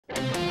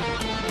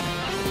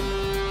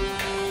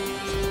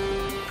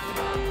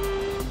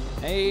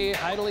Hey,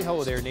 idly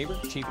ho there, neighbor.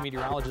 Chief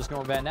Meteorologist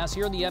Norm Van Ness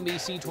here in the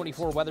NBC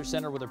 24 Weather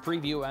Center with a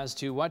preview as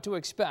to what to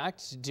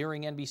expect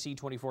during NBC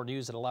 24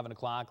 News at 11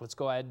 o'clock. Let's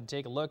go ahead and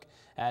take a look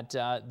at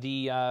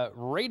the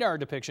radar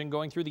depiction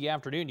going through the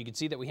afternoon. You can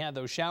see that we had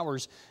those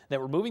showers that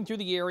were moving through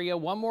the area.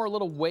 One more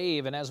little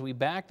wave, and as we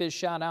back this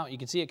shot out, you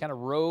can see it kind of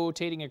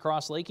rotating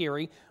across Lake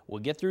Erie. We'll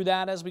get through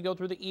that as we go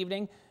through the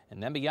evening.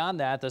 And then beyond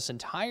that, this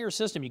entire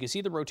system, you can see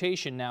the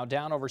rotation now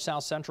down over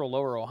south central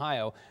lower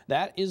Ohio.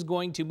 That is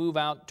going to move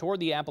out toward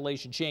the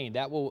Appalachian chain.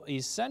 That will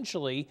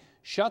essentially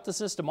shut the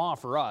system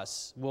off for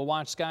us. We'll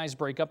watch skies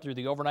break up through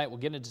the overnight. We'll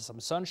get into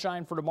some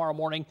sunshine for tomorrow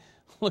morning.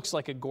 Looks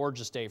like a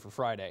gorgeous day for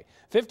Friday.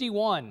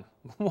 51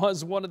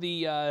 was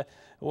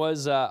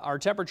our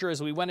temperature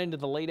as we went into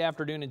the late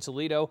afternoon in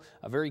Toledo.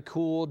 A very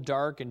cool,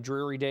 dark, and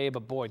dreary day,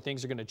 but boy,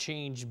 things are going to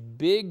change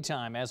big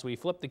time as we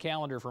flip the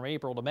calendar from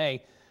April to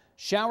May.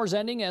 Showers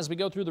ending as we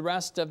go through the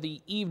rest of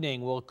the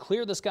evening. We'll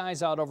clear the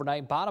skies out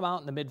overnight, bottom out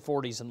in the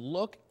mid-40s, and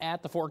look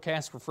at the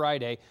forecast for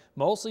Friday.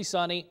 Mostly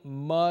sunny,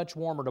 much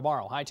warmer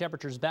tomorrow. High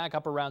temperatures back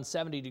up around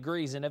 70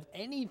 degrees, and if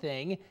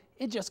anything,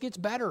 it just gets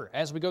better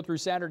as we go through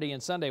Saturday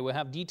and Sunday. We'll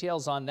have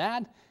details on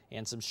that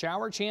and some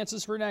shower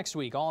chances for next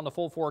week, all in the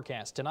full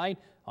forecast tonight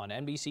on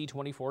NBC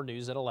 24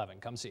 News at 11.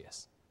 Come see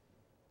us.